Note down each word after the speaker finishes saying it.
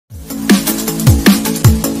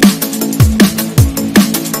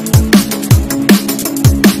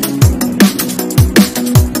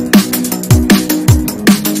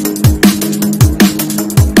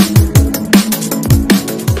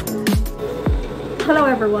Hello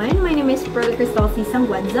everyone, my name is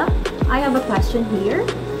prof.ed. I have a question here.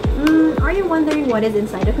 Are you wondering what is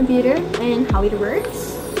inside the computer and how it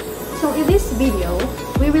works? So in this video,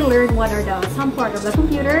 we will learn what are some part of the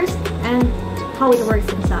computers and how it works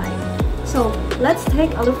inside. So let's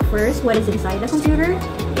take a look first what is inside the computer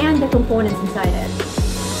and the components inside it.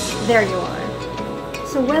 There you are.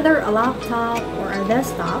 So whether a laptop or a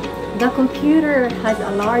desktop, the computer has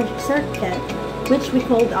a large circuit which we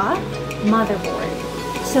call a motherboard.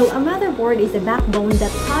 So a motherboard is a backbone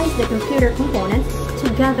that ties the computer components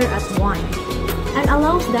together as one and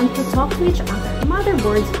allows them to talk to each other.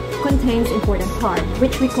 Motherboards contains important part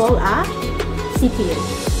which we call a CPU,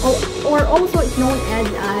 or also it's known as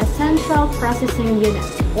a central processing unit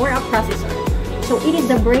or a processor. So it is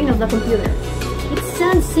the brain of the computer. It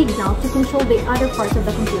sends signal to control the other parts of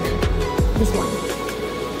the computer. This one.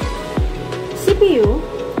 CPU,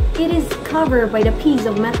 it is covered by the piece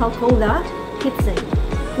of metal called the heatsink,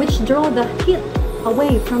 which draw the heat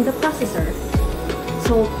away from the processor.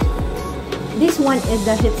 So this one is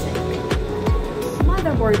the heatsink.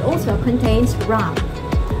 Motherboard also contains RAM,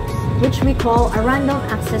 which we call a random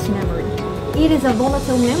access memory. It is a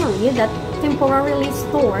volatile memory that temporarily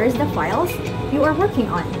stores the files you are working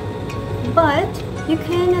on. But you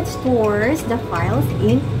cannot store the files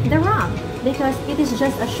in the RAM because it is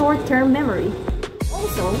just a short-term memory.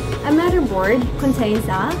 Also, a motherboard contains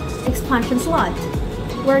an expansion slot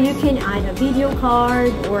where you can add a video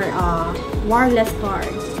card or a wireless card.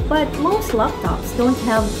 But most laptops don't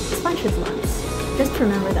have expansion slots. Just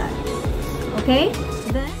remember that. Okay?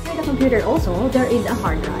 Then inside the computer also, there is a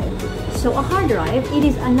hard drive. So a hard drive, it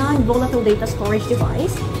is a non-volatile data storage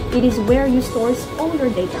device. It is where you store all your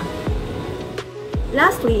data.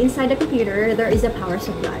 Lastly, inside the computer, there is a power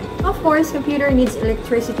supply. Of course, computer needs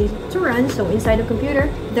electricity to run, so inside the computer,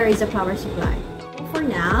 there is a power supply. For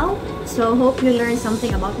now, so hope you learned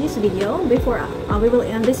something about this video. Before we will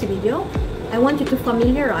end this video, I want you to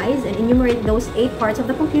familiarize and enumerate those 8 parts of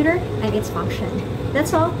the computer and its function.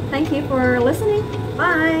 That's all. Thank you for listening.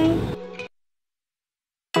 Bye!